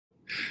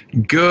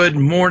Good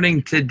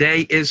morning.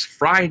 Today is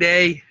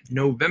Friday,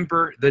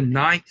 November the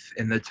 9th,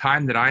 and the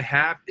time that I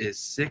have is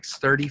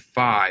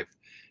 6:35.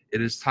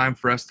 It is time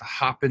for us to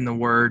hop in the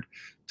Word,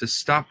 to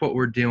stop what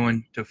we're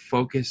doing, to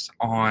focus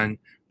on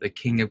the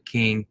King of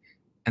Kings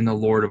and the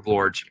Lord of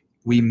Lords.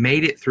 We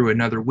made it through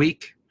another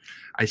week.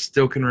 I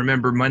still can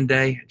remember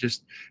Monday,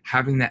 just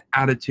having that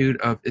attitude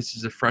of this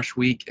is a fresh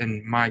week,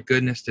 and my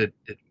goodness,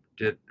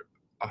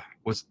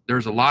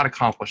 there's a lot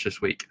accomplished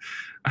this week.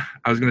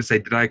 I was going to say,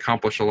 did I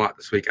accomplish a lot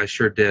this week? I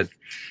sure did.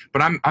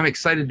 But I'm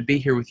excited to be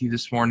here with you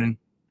this morning.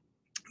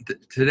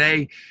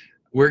 Today,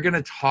 we're going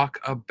to talk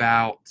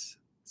about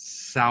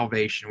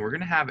salvation. We're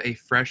going to have a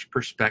fresh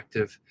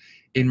perspective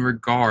in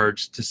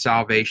regards to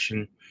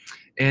salvation.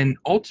 And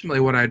ultimately,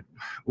 what I'd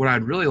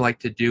really like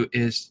to do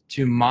is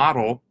to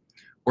model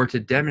or to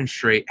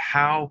demonstrate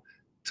how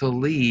to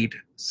lead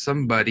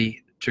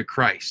somebody to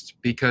Christ.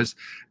 Because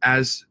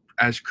as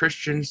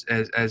Christians,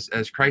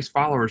 as Christ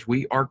followers,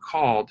 we are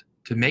called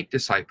to make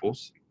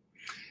disciples,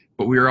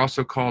 but we are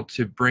also called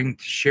to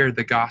share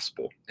the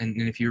gospel. And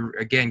if you're,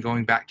 again,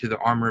 going back to the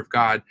armor of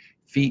God,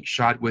 feet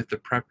shod with the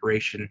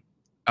preparation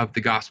of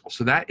the gospel.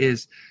 So that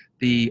is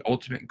the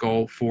ultimate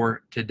goal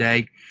for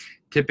today.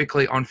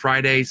 Typically on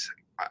Fridays,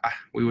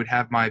 we would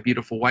have my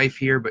beautiful wife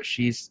here, but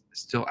she's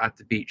still at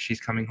the beach. She's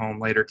coming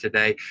home later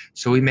today.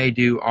 So we may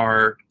do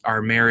our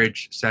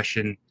marriage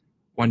session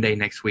one day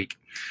next week.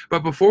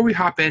 But before we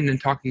hop in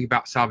and talking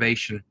about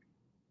salvation,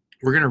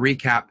 we're going to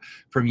recap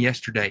from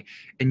yesterday.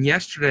 And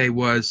yesterday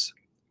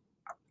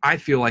I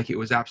feel like it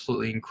was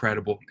absolutely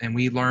incredible. And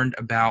we learned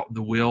about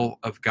the will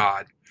of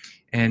God.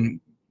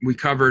 And I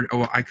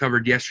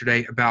covered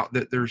yesterday about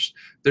that there's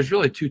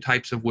really two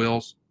types of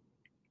wills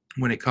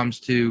when it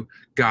comes to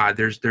God.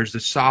 There's the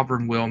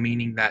sovereign will,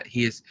 meaning that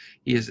he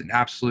is an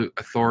absolute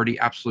authority,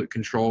 absolute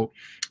control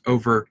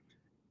over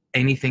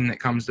anything that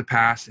comes to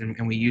pass.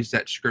 And we use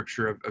that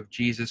scripture of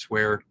Jesus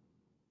where,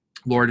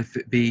 Lord, if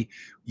it be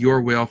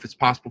your will, if it's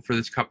possible for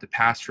this cup to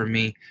pass from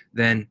me,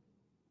 then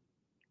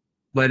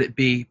let it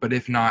be. But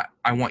if not,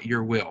 I want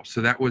your will.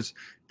 So that was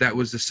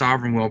the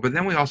sovereign will. But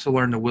then we also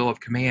learned the will of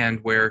command,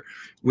 where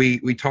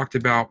we talked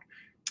about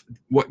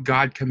what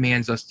God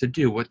commands us to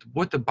do,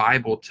 what the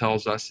Bible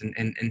tells us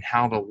and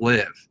how to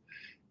live.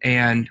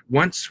 And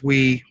once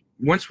we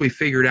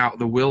figured out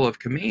the will of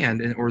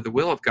command or the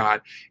will of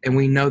God, and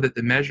we know that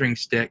the measuring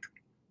stick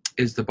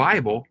is the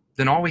Bible,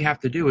 then all we have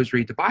to do is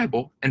read the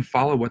Bible and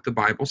follow what the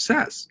Bible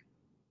says.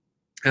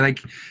 And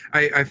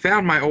I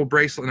found my old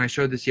bracelet, and I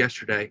showed this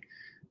yesterday,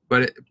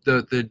 but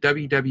the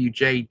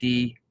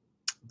WWJD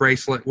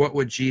bracelet, what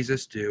would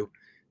Jesus do?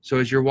 So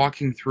as you're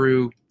walking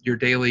through your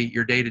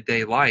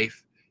day-to-day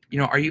life,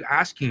 are you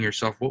asking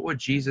yourself, what would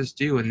Jesus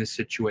do in this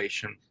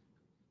situation?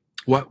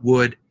 What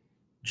would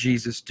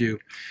Jesus do?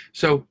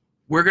 So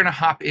we're going to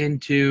hop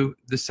into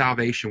the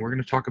salvation. We're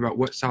going to talk about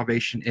what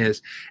salvation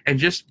is. And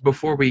just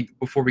before we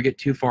get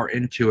too far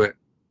into it,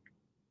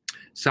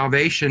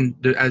 salvation,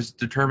 as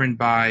determined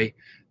by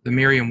the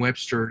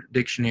Merriam-Webster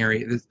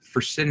dictionary, for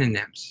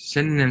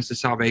synonyms to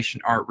salvation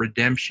are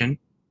redemption,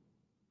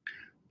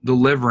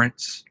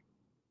 deliverance,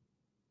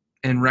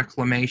 and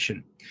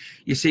reclamation.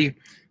 You see,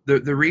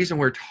 the reason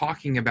we're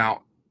talking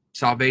about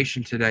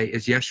salvation today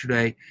is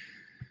yesterday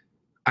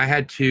I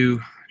had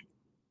to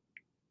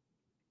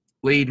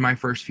lead my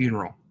first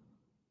funeral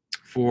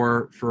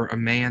for a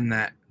man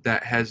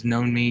that has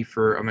known me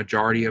for a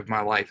majority of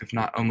my life, if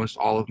not almost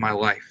all of my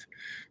life.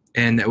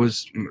 And it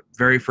was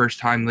very first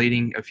time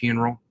leading a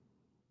funeral.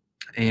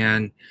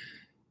 And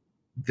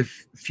the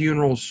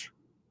funerals,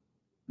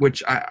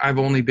 which I've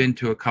only been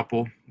to a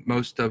couple,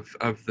 most of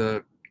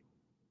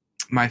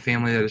my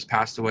family that has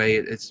passed away,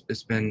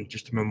 it's been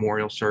just a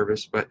memorial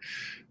service, but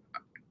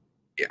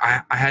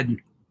I hadn't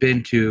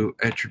been to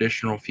a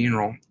traditional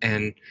funeral.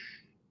 And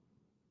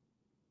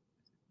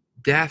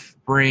death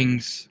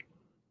brings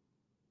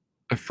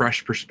a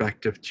fresh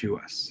perspective to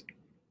us,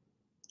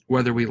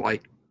 whether we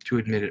like to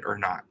admit it or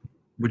not.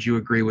 Would you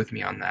agree with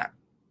me on that?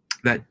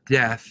 That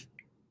death,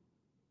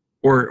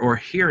 or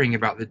hearing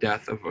about the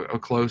death of a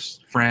close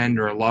friend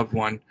or a loved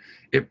one,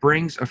 it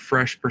brings a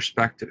fresh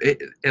perspective.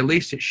 At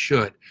least it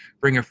should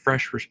bring a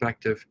fresh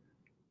perspective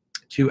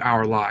to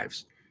our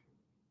lives.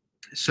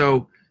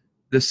 So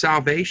the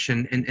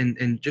salvation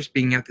and just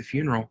being at the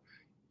funeral,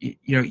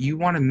 you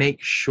want to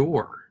make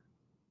sure,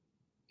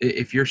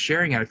 if you're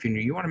sharing at a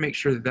funeral, you want to make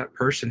sure that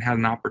person had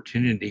an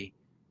opportunity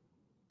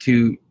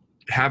to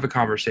have a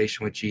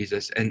conversation with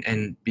Jesus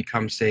and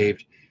become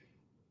saved,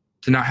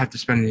 to not have to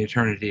spend an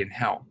eternity in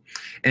hell.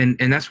 And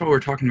that's why we're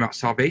talking about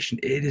salvation.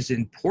 It is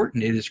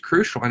important. It is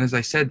crucial. And as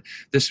I said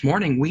this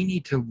morning, we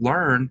need to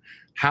learn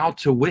how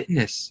to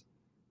witness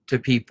to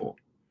people.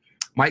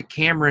 Mike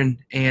Cameron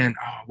and,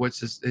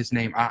 what's his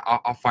name?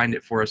 I'll find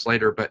it for us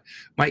later. But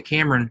Mike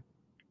Cameron,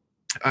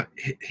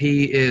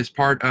 he is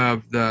part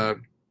of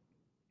the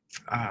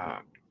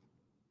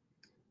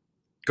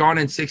Gone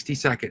in 60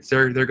 Seconds.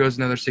 There goes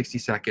another 60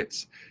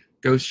 seconds.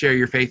 Go share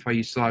your faith while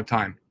you still have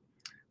time.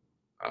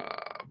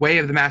 Way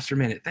of the Master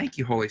Minute. Thank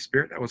you, Holy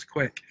Spirit. That was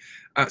quick.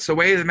 So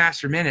Way of the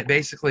Master Minute,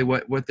 basically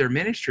what their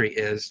ministry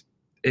is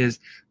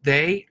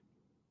they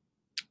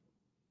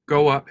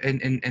go up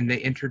and they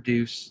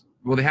introduce,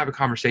 well, they have a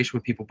conversation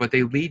with people, but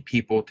they lead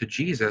people to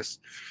Jesus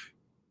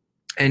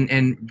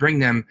and bring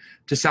them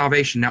to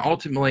salvation. Now,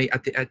 ultimately,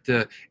 at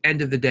the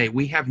end of the day,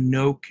 we have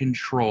no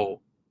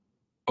control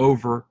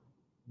over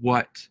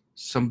what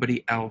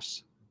somebody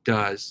else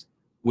does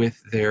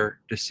with their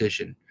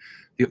decision.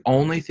 The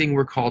only thing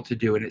we're called to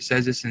do, and it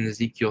says this in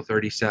Ezekiel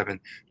 37,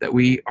 that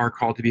we are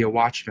called to be a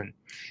watchman.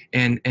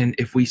 And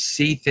if we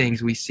see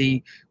things, we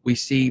see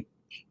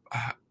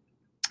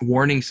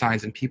warning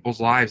signs in people's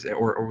lives,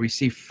 or we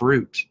see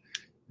fruit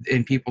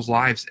in people's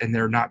lives and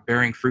they're not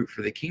bearing fruit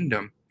for the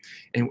kingdom,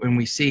 and when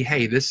we see,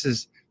 hey, this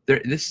is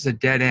a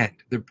dead end,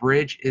 the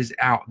bridge is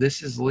out,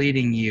 this is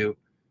leading you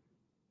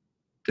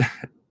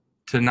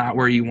to not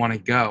where you want to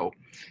go,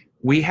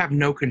 we have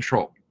no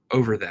control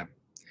over them.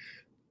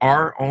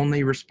 Our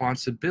only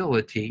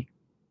responsibility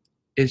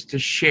is to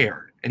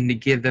share and to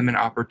give them an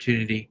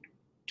opportunity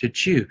to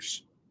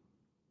choose.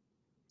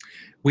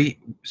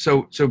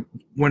 So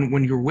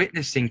when you're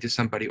witnessing to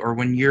somebody, or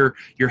when you're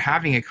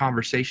having a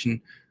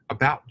conversation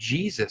about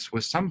Jesus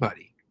with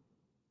somebody,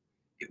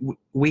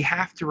 we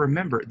have to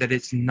remember that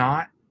it's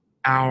not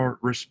our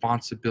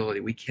responsibility.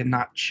 We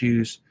cannot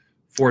choose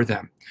for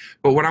them.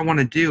 But what I want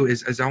to do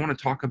is I want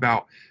to talk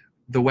about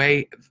the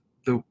way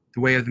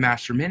of the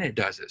Master Minute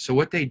does it. So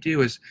what they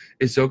do is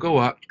they'll go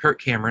up.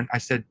 Kirk Cameron, I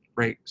said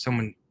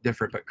someone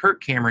different, but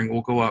Kirk Cameron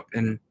will go up,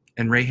 and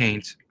Ray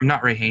Haynes,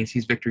 not Ray Haynes,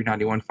 he's Victory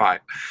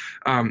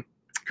 91.5.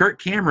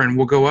 Kirk Cameron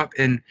will go up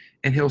and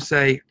he'll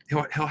say,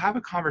 he'll have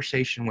a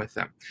conversation with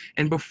them.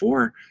 And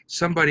before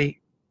somebody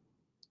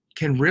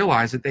can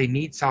realize that they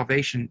need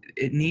salvation,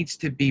 it needs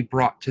to be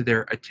brought to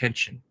their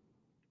attention.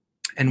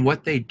 And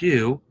what they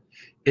do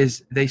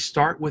is they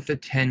start with the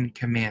 10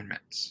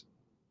 Commandments.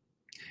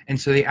 And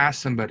so they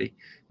ask somebody,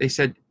 they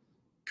said,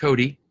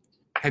 Cody,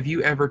 have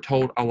you ever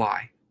told a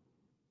lie?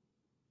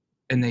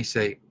 And they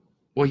say,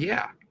 well,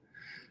 yeah.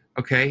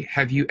 Okay,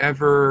 have you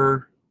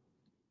ever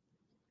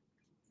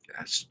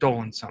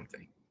stolen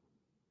something?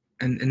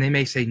 And they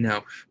may say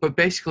no. But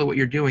basically what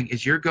you're doing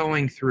is you're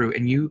going through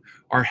and you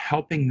are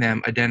helping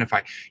them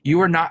identify.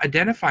 You are not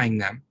identifying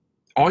them.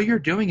 All you're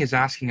doing is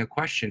asking a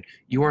question.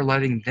 You are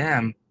letting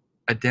them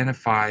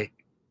identify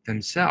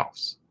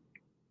themselves.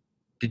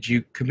 Did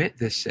you commit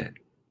this sin?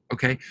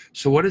 Okay,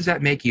 so what does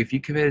that make you? If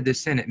you committed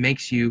this sin, it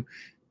makes you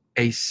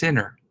a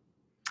sinner.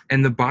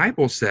 And the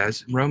Bible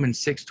says, Romans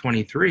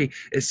 6:23,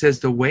 it says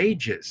the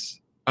wages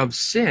of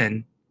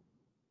sin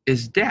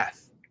is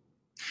death.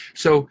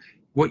 So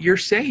what you're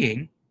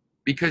saying,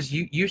 because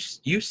you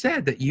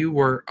said that you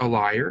were a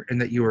liar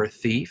and that you were a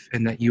thief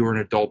and that you were an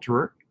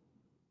adulterer,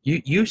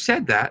 you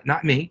said that,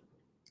 not me.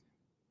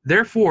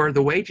 Therefore,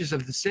 the wages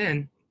of the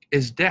sin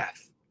is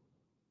death.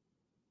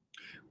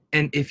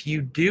 And if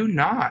you do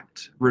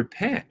not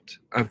repent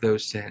of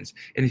those sins,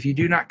 and if you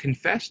do not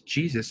confess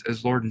Jesus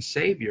as Lord and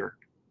Savior,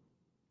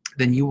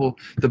 then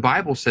the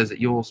Bible says that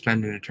you will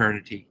spend an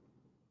eternity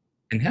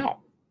in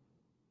hell.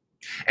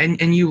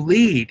 And you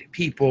lead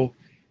people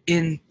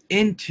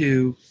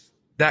into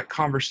that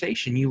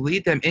conversation. You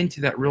lead them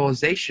into that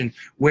realization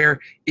where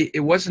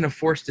it wasn't a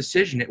forced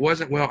decision. It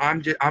wasn't, well,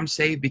 I'm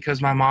saved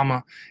because my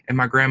mama and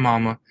my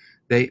grandmama,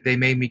 they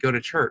made me go to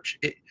church.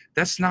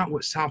 That's not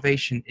what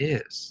salvation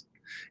is.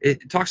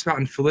 It talks about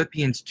in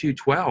Philippians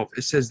 2:12,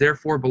 it says,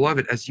 therefore,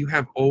 beloved, as you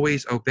have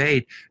always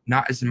obeyed,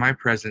 not as in my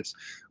presence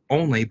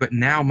only, but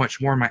now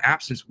much more in my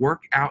absence,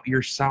 work out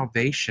your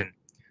salvation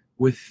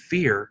with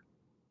fear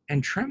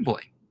and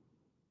trembling.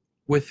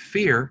 With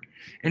fear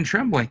and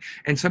trembling.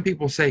 And some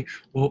people say,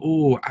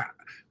 well,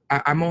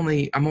 I'm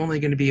only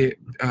going to be,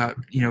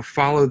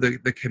 follow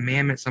the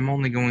commandments. I'm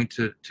only going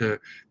to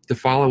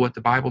follow what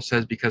the Bible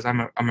says because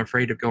I'm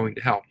afraid of going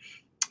to hell.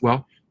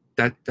 Well,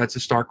 that's a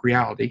stark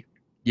reality.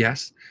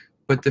 Yes,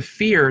 but the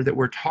fear that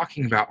we're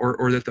talking about,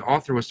 or that the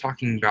author was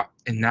talking about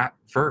in that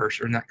verse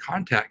or in that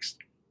context,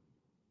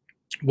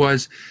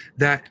 was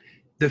that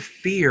the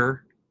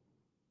fear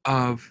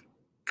of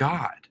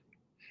God.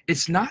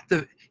 It's not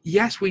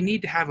yes, we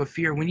need to have a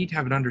fear. We need to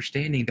have an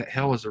understanding that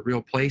hell is a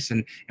real place,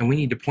 and we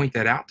need to point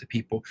that out to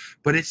people.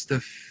 But it's the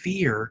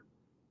fear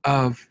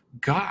of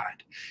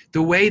God.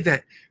 The way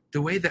that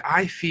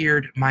I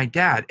feared my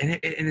dad, and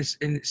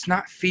it's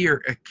not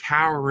fear, a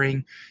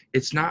cowering.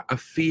 It's not a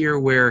fear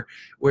where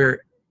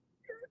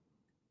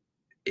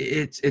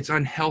it's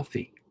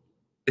unhealthy.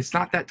 It's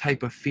not that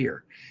type of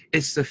fear.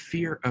 It's the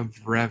fear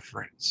of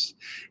reverence.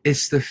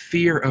 It's the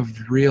fear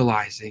of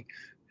realizing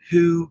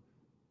who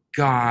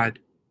God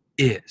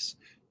is,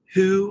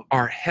 who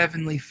our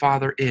Heavenly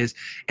Father is,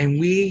 and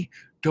we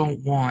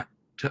don't want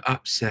to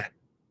upset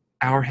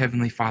our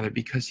Heavenly Father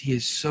because He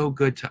is so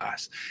good to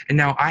us. And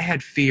now I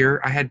had fear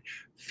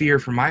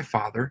for my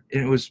father,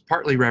 and it was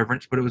partly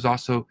reverence, but it was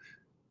also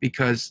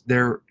because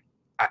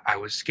I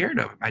was scared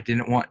of him.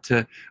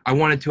 I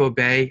wanted to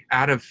obey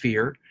out of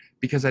fear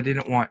because I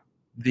didn't want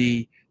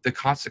the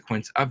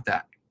consequence of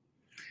that.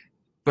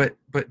 But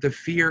the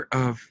fear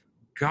of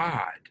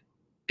God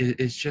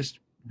is just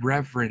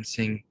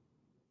reverencing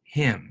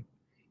him,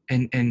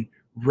 and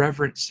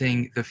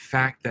reverencing the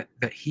fact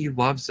that he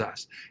loves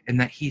us and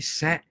that he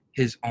sent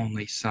his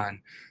only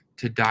son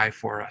to die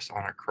for us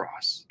on a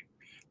cross,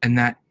 and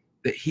that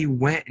he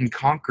went and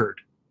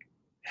conquered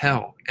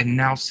hell and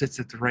now sits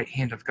at the right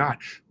hand of God.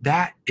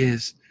 That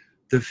is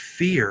the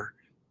fear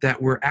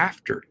that we're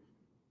after.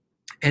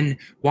 And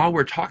while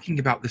we're talking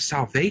about the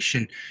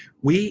salvation,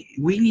 we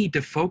need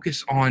to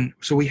focus on,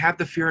 so we have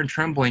the fear and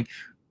trembling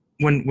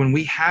when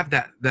we have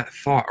that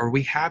thought, or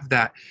we have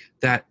that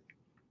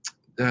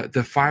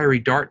the fiery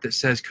dart that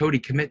says, Cody,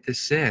 commit this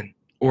sin,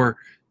 or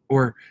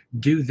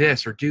do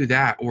this or do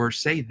that, or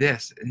say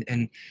this.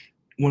 And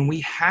when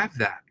we have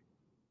that,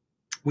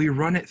 we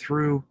run it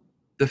through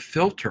the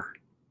filter.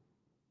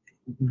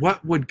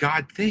 What would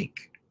God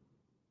think?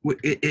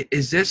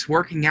 Is this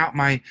working out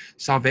my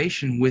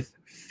salvation with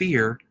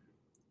fear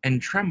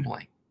and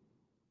trembling?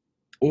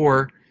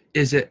 Or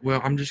is it,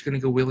 well, I'm just going to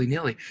go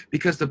willy-nilly?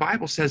 Because the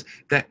Bible says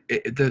that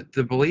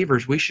the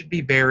believers, we should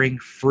be bearing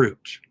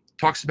fruit.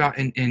 Talks about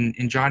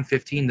in John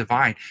 15, the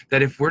vine,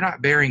 that if we're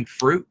not bearing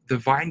fruit, the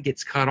vine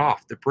gets cut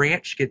off, the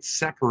branch gets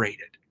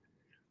separated.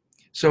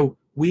 So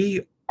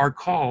we are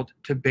called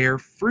to bear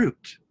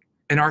fruit,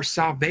 and our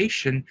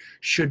salvation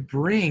should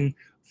bring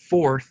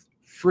forth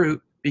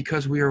fruit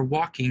because we are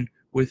walking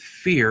with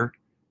fear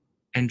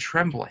and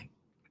trembling.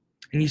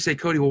 And you say,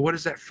 Cody, well, what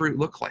does that fruit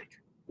look like?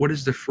 What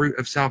does the fruit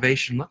of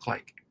salvation look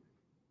like?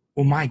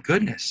 Well, my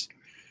goodness,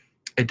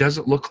 it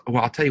doesn't look,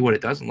 well, I'll tell you what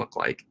it doesn't look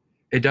like.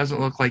 It doesn't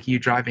look like you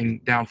driving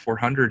down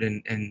 400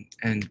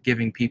 and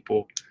giving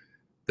people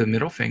the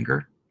middle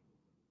finger.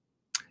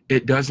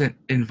 It doesn't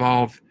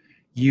involve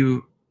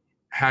you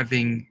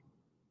having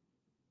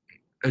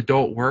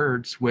adult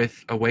words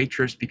with a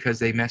waitress because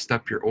they messed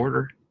up your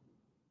order.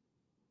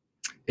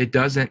 It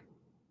doesn't,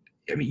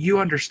 I mean, you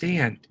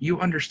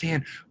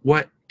understand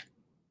what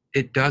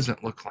it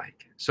doesn't look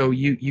like. So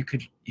you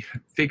could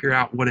figure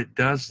out what it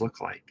does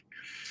look like.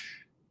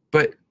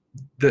 But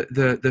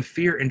the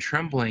fear and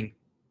trembling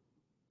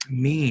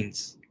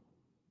means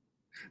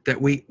that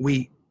we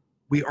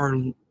are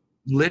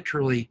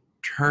literally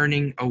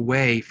turning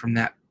away from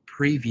that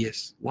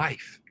previous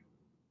life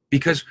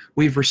because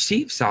we've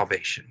received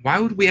salvation. Why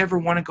would we ever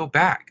want to go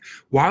back?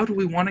 Why would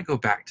we want to go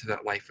back to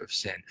that life of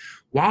sin?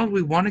 Why would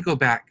we want to go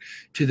back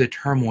to the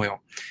turmoil?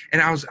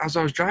 And I was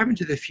driving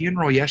to the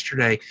funeral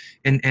yesterday,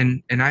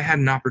 and I had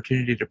an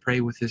opportunity to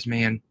pray with this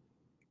man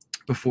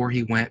before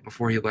he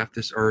left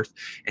this earth,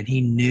 and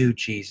he knew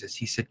Jesus.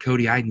 He said,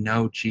 Cody, I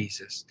know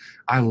Jesus.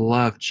 I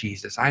love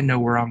Jesus. I know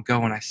where I'm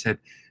going. I said,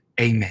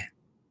 amen.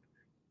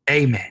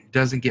 Amen.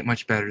 Doesn't get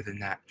much better than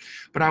that.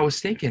 But I was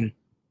thinking,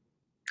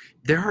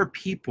 there are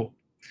people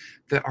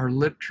that are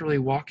literally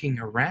walking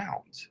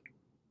around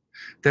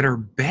that are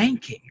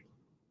banking,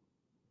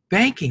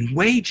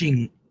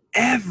 waging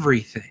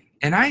everything.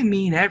 And I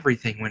mean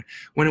everything.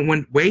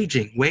 When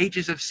waging,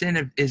 wages of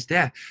sin is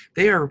death.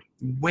 They are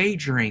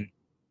wagering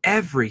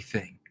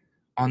everything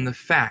on the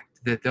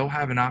fact that they'll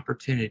have an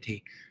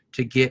opportunity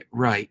to get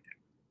right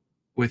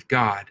with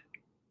God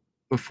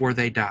before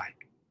they die.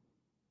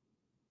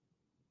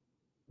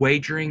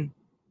 Wagering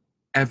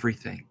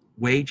everything.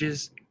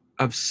 Wages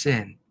of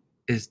sin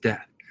is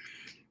death.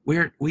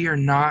 We are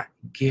not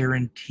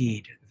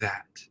guaranteed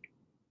that.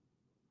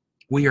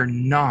 We are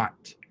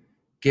not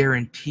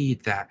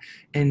guaranteed that.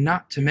 And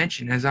not to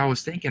mention, as I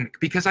was thinking,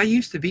 because I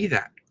used to be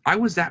that. I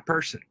was that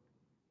person.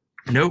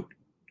 Nope,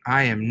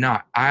 I am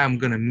not. I am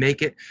going to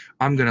make it.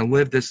 I'm going to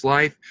live this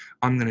life.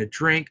 I'm going to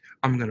drink.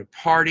 I'm going to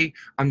party.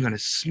 I'm going to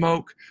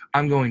smoke.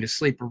 I'm going to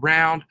sleep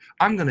around.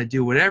 I'm going to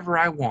do whatever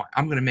I want.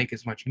 I'm going to make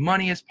as much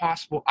money as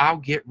possible. I'll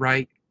get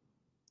right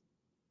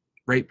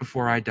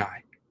before I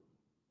die.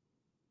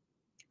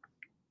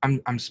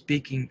 I'm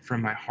speaking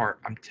from my heart.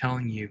 I'm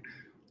telling you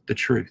the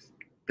truth.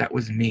 That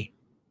was me.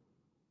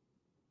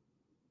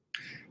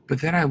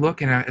 But then I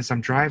look, and as I'm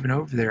driving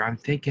over there, I'm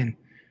thinking,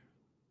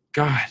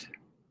 God,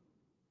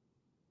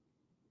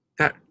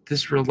 that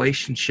this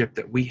relationship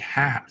that we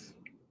have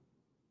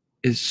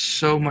is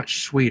so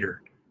much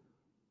sweeter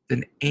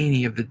than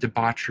any of the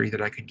debauchery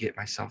that I could get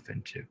myself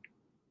into.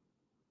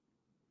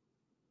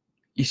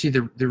 You see,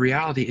 the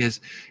reality is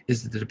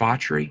the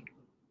debauchery,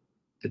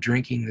 the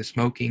drinking, the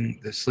smoking,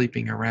 the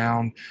sleeping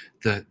around,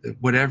 the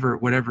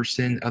whatever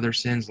sin, other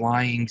sins,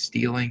 lying,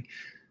 stealing.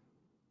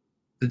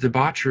 The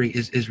debauchery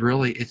is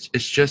really, it's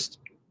just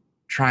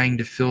trying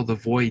to fill the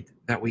void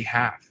that we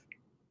have,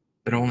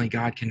 that only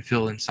God can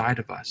fill inside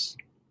of us.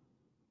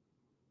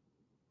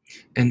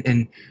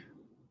 And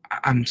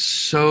I'm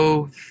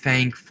so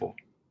thankful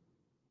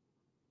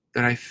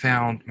that I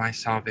found my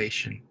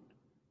salvation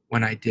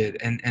when I did.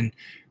 And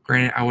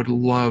granted, I would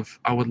love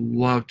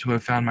to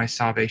have found my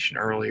salvation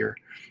earlier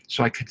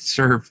so I could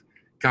serve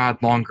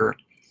God longer.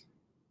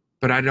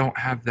 But I don't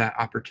have that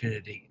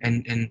opportunity.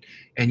 And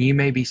you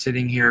may be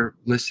sitting here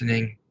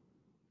listening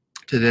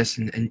to this,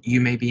 and you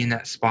may be in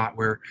that spot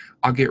where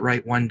I'll get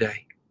right one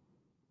day.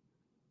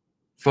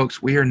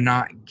 Folks, we are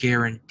not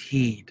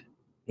guaranteed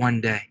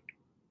one day.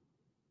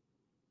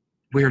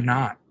 We're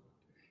not.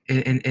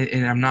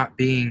 And I'm not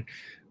being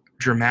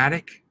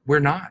dramatic. We're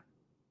not.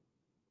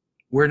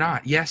 We're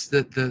not. Yes,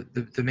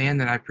 the man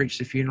that I preached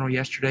the funeral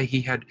yesterday,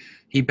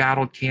 he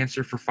battled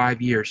cancer for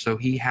 5 years, so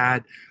he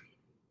had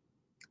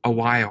a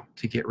while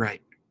to get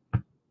right.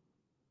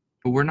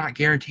 But we're not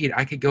guaranteed.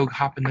 I could go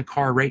hop in the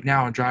car right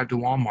now and drive to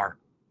Walmart,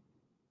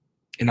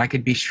 and I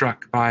could be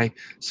struck by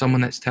someone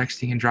that's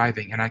texting and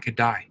driving, and I could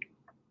die.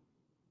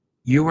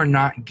 You are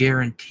not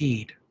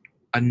guaranteed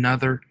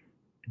another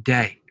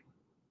day.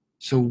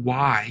 So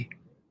why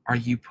are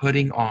you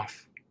putting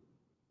off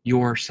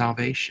your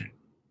salvation?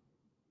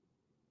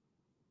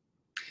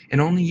 And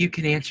only you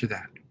can answer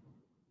that.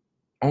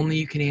 Only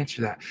you can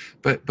answer that.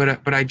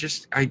 But I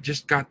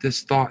just got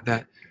this thought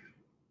that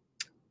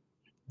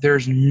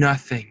there's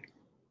nothing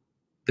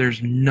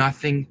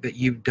that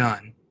you've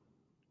done,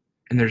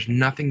 and there's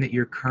nothing that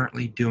you're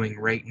currently doing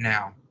right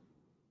now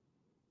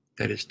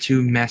that is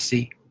too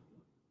messy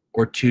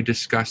or too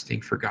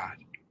disgusting for God.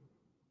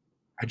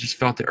 I just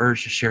felt the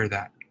urge to share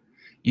that.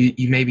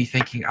 You may be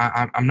thinking,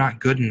 I'm not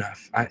good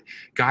enough.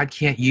 God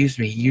can't use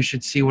me. You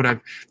should see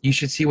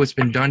what's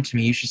been done to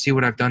me. You should see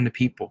what I've done to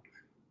people.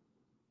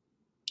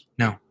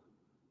 No.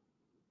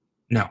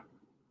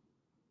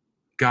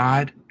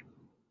 God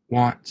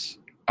wants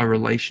a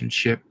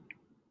relationship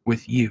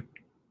with you.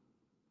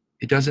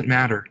 It doesn't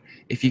matter.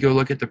 If you go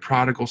look at the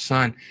prodigal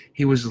son,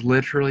 he was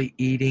literally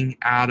eating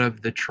out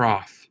of the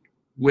trough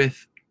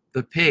with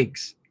the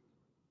pigs.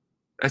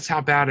 That's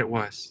how bad it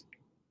was.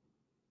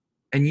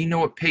 And you know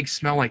what pigs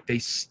smell like? They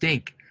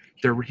stink.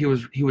 He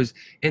was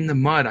in the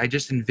mud. I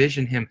just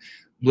envision him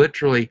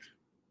literally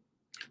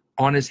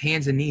on his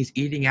hands and knees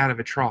eating out of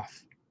a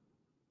trough.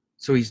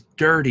 So he's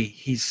dirty.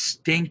 He's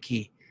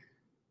stinky.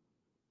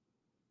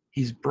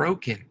 He's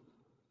broken.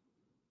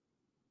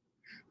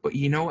 But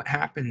you know what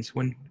happens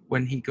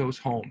when he goes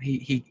home?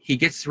 He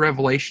gets the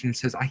revelation and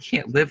says, I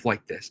can't live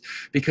like this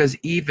because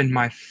even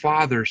my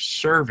father's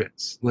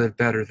servants live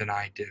better than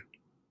I do.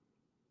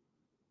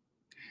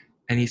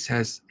 And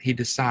he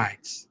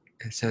decides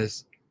and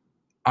says,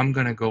 I'm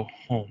going to go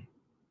home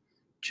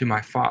to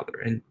my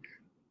father. And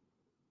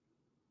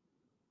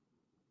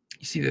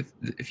you see that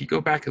if you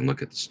go back and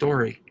look at the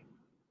story,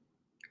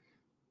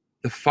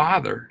 the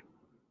father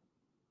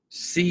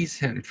sees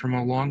him from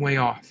a long way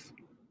off,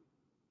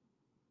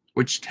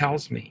 which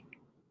tells me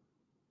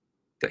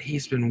that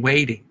he's been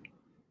waiting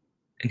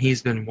and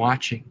he's been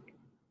watching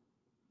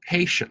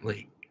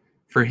patiently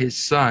for his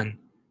son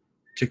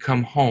to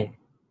come home.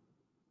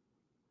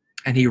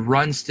 And he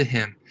runs to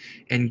him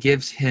and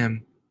gives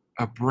him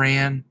a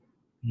brand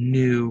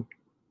new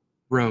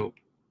robe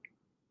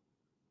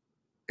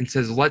and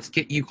says, let's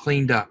get you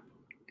cleaned up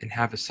and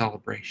have a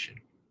celebration.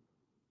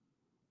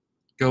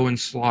 Go and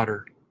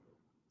slaughter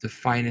the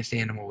finest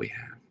animal we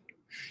have.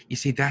 You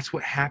see, that's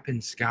what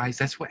happens, guys.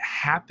 That's what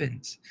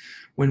happens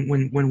when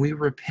we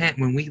repent,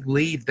 when we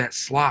leave that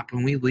slop,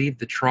 when we leave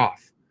the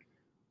trough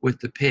with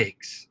the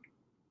pigs.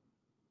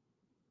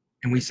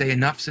 And we say,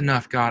 enough's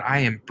enough, God. I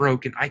am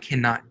broken. I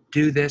cannot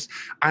do this.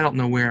 I don't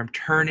know where I'm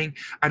turning.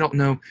 I don't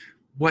know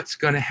what's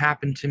going to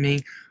happen to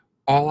me.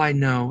 All I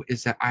know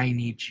is that I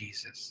need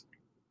Jesus.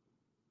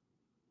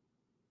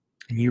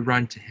 And you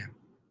run to him.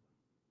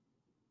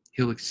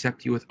 He'll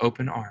accept you with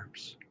open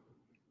arms.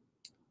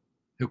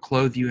 He'll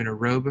clothe you in a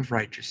robe of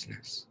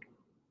righteousness.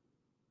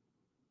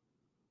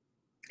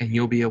 And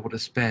you'll be able to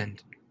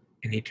spend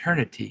an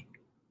eternity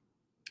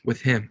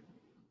with him.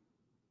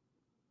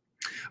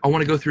 I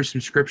want to go through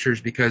some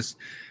scriptures because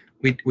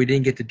we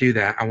didn't get to do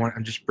that.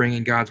 I'm just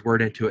bringing God's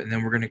word into it, and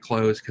then we're going to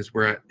close because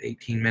we're at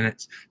 18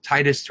 minutes.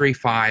 Titus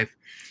 3:5,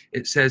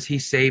 it says he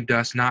saved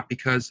us not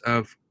because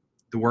of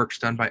the works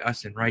done by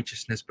us in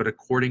righteousness, but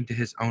according to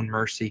his own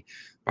mercy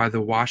by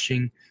the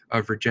washing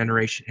of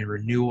regeneration and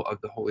renewal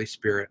of the Holy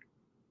Spirit.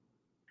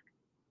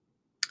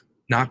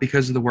 Not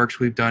because of the works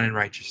we've done in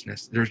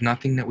righteousness. There's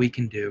nothing that we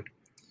can do.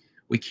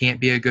 We can't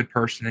be a good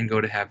person and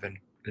go to heaven.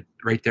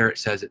 Right there it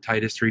says it,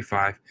 Titus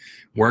 3:5,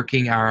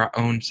 working our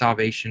own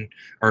salvation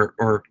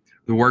or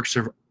the works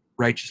of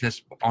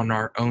righteousness on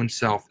our own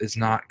self is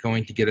not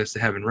going to get us to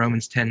heaven.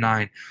 Romans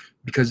 10:9,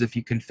 because if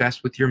you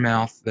confess with your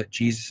mouth that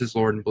Jesus is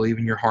Lord and believe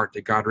in your heart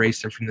that God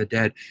raised him from the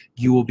dead,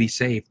 you will be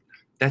saved.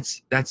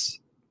 That's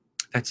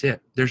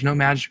it. There's no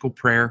magical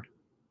prayer.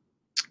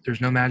 There's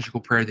no magical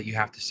prayer that you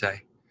have to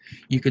say.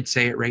 You could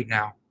say it right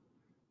now.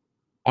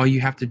 All you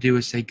have to do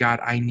is say, God,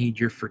 I need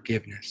your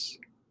forgiveness.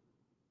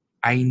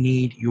 I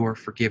need your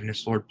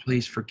forgiveness. Lord,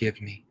 please forgive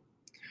me.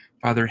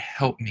 Father,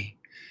 help me.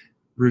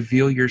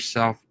 Reveal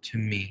yourself to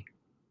me.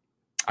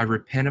 I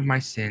repent of my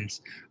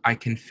sins. I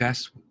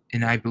confess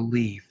and I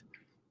believe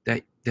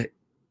that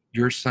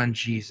your son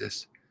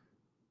Jesus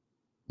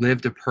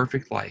lived a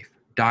perfect life,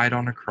 died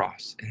on a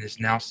cross, and is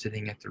now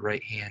sitting at the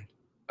right hand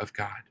of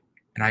God.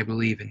 And I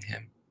believe in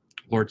him.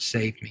 Lord,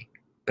 save me.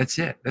 That's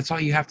it. That's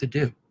all you have to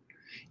do.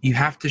 You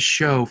have to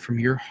show from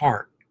your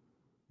heart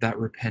that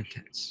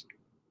repentance.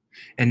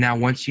 And now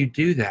once you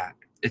do that,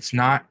 it's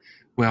not,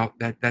 well,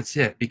 that's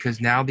it. Because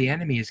now the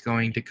enemy is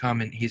going to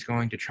come and he's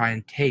going to try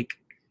and take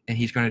and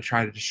he's going to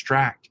try to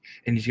distract,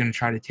 and he's going to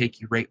try to take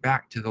you right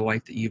back to the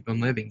life that you've been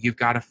living. You've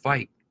got to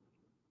fight.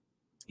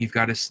 You've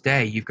got to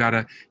stay. You've got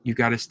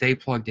to stay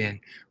plugged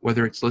in,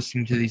 whether it's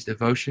listening to these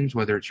devotions,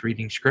 whether it's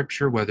reading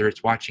scripture, whether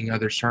it's watching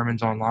other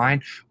sermons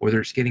online, whether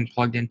it's getting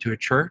plugged into a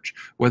church,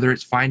 whether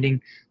it's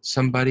finding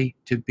somebody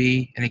to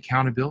be an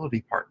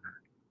accountability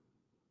partner.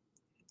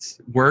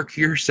 Work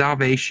your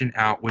salvation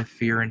out with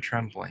fear and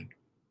trembling.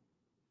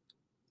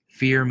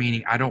 Fear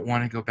meaning, I don't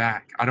want to go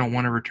back. I don't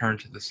want to return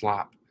to the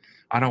slop.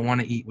 I don't want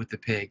to eat with the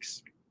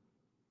pigs.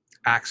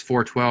 Acts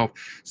 4:12,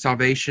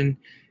 salvation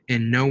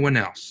in no one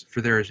else,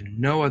 for there is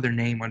no other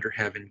name under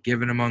heaven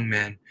given among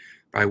men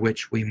by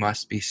which we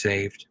must be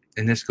saved.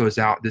 And this goes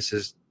out, this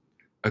is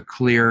a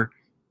clear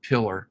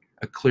pillar,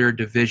 a clear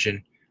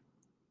division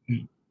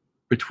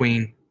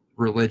between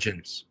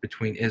religions,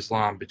 between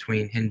Islam,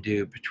 between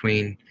Hindu,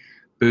 between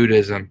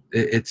Buddhism.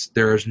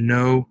 There is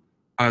no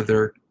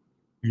other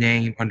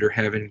name under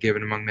heaven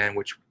given among men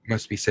which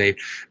must be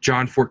saved.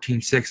 John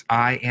 14:6,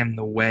 I am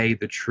the way,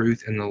 the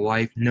truth, and the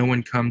life. No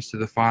one comes to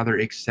the Father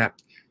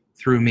except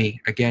through me.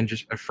 Again,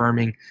 just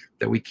affirming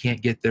that we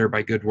can't get there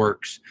by good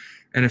works.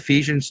 And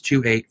Ephesians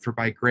 2:8, for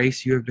by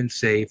grace you have been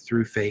saved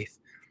through faith,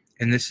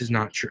 and this is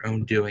not your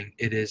own doing.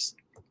 It is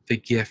the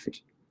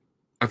gift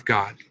of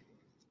God.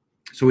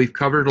 So we've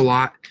covered a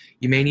lot.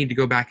 You may need to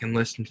go back and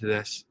listen to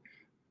this,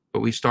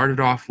 but we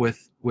started off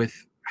with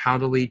how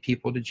to lead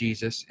people to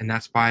Jesus, and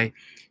that's by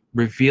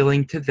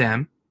revealing to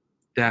them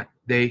that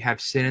they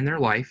have sin in their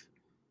life,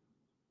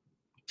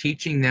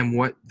 teaching them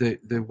what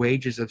the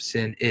wages of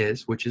sin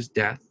is, which is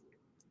death.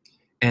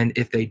 And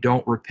if they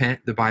don't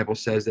repent, the Bible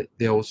says that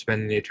they'll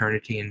spend an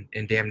eternity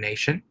in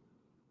damnation.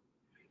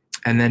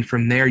 And then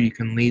from there, you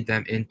can lead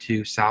them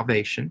into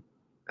salvation.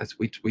 That's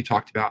what we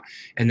talked about.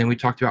 And then we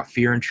talked about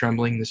fear and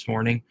trembling this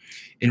morning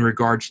in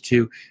regards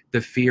to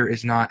the fear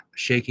is not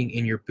shaking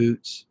in your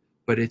boots,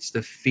 but it's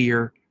the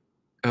fear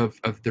of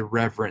the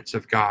reverence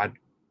of God.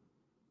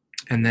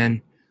 And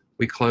then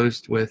we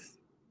closed with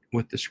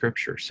the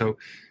scripture. So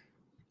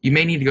you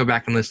may need to go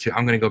back and listen to it.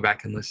 I'm going to go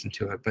back and listen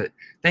to it. But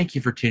thank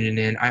you for tuning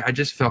in. I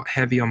just felt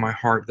heavy on my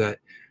heart that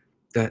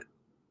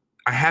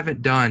I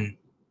haven't done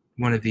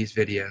one of these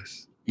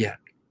videos yet.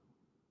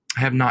 I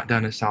have not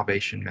done a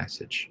salvation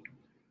message.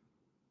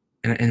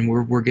 And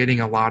we're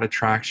getting a lot of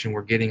traction.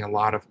 We're getting a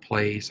lot of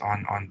plays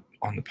on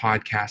the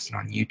podcast and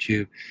on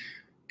YouTube.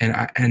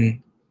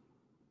 And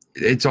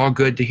it's all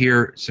good to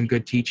hear some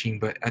good teaching,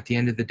 but at the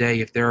end of the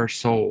day, if there are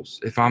souls,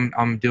 if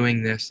I'm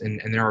doing this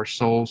and there are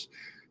souls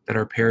that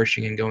are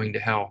perishing and going to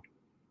hell,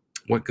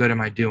 what good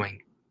am I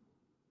doing?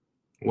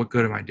 What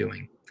good am I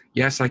doing?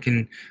 Yes, I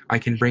can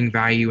bring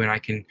value and I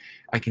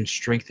can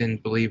strengthen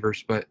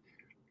believers, but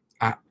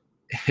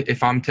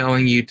if I'm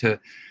telling you to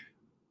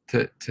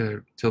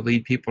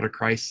lead people to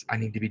Christ, I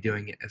need to be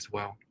doing it as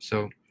well.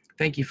 So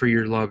thank you for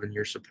your love and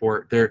your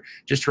support.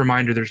 Just a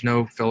reminder, there's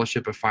no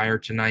Fellowship of Fire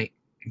tonight.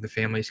 The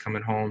family's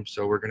coming home,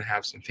 so we're going to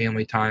have some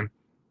family time.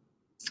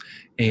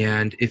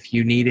 And if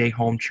you need a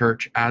home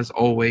church, as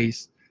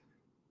always,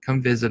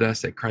 come visit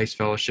us at Christ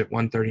Fellowship,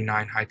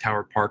 139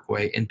 Hightower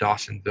Parkway in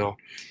Dawsonville.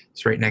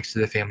 It's right next to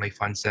the Family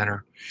Fun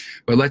Center.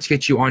 But let's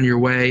get you on your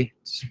way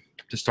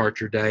to start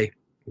your day.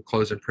 We'll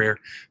close in prayer.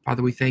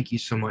 Father, we thank you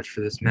so much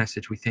for this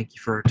message. We thank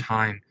you for our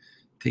time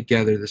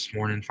together this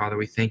morning, Father.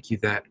 We thank you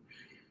that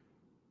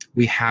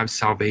we have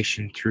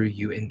salvation through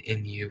you and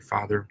in you,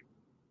 Father.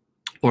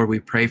 Lord,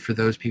 we pray for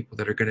those people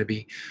that are going to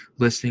be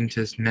listening to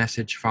this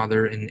message,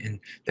 Father,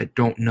 and that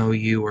don't know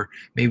you, or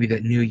maybe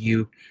that knew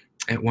you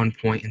at one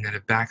point and that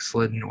have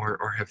backslidden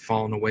or have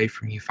fallen away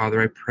from you,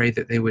 Father. I pray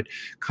that they would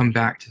come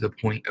back to the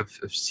point of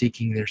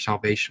seeking their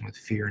salvation with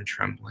fear and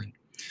trembling.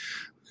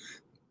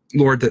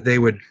 Lord, that they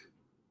would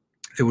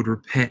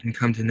repent and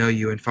come to know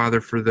you. And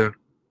Father, for the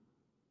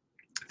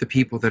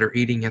people that are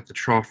eating at the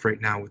trough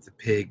right now with the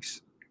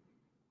pigs,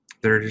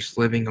 that are just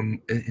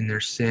living in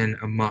their sin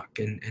amok,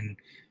 and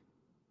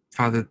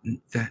Father,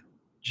 that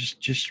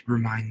just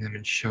remind them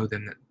and show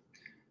them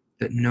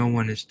that no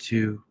one is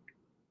too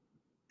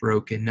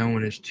broken, no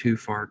one is too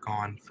far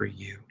gone for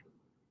you.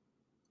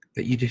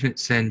 That you didn't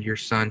send your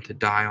son to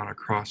die on a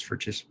cross for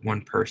just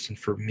one person,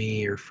 for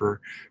me or for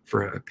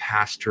a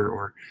pastor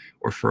or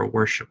for a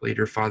worship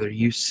leader. Father,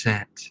 you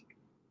sent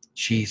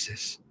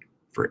Jesus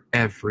for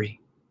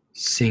every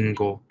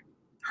single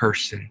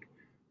person,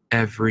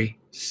 every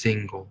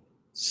single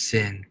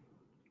sin.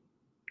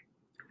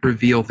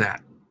 Reveal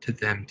that to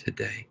them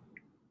today.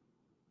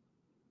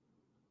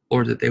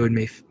 Lord, that they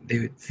would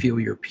feel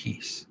your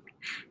peace.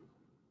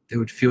 They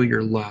would feel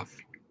your love.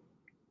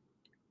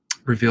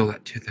 Reveal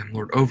that to them,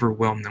 Lord.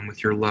 Overwhelm them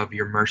with your love,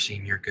 your mercy,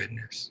 and your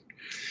goodness.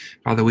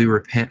 Father, we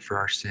repent for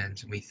our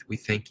sins, and we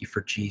thank you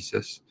for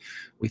Jesus.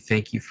 We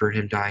thank you for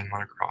him dying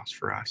on a cross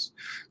for us.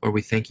 Lord,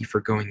 we thank you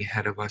for going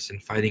ahead of us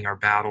and fighting our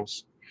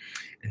battles,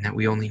 and that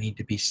we only need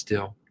to be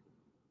still.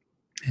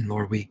 And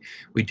Lord, we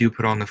do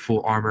put on the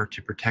full armor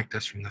to protect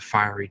us from the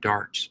fiery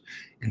darts.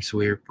 And so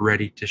we are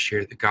ready to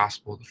share the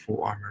gospel, the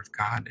full armor of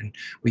God. And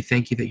we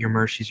thank you that your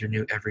mercies are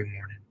new every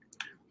morning.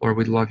 Lord,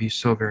 we love you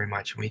so very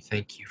much, and we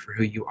thank you for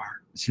who you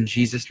are. It's in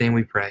Jesus' name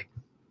we pray.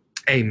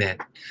 Amen.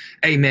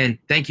 Amen.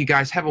 Thank you,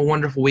 guys. Have a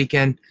wonderful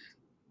weekend.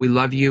 We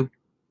love you.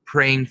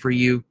 Praying for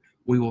you.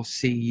 We will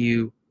see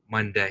you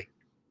Monday.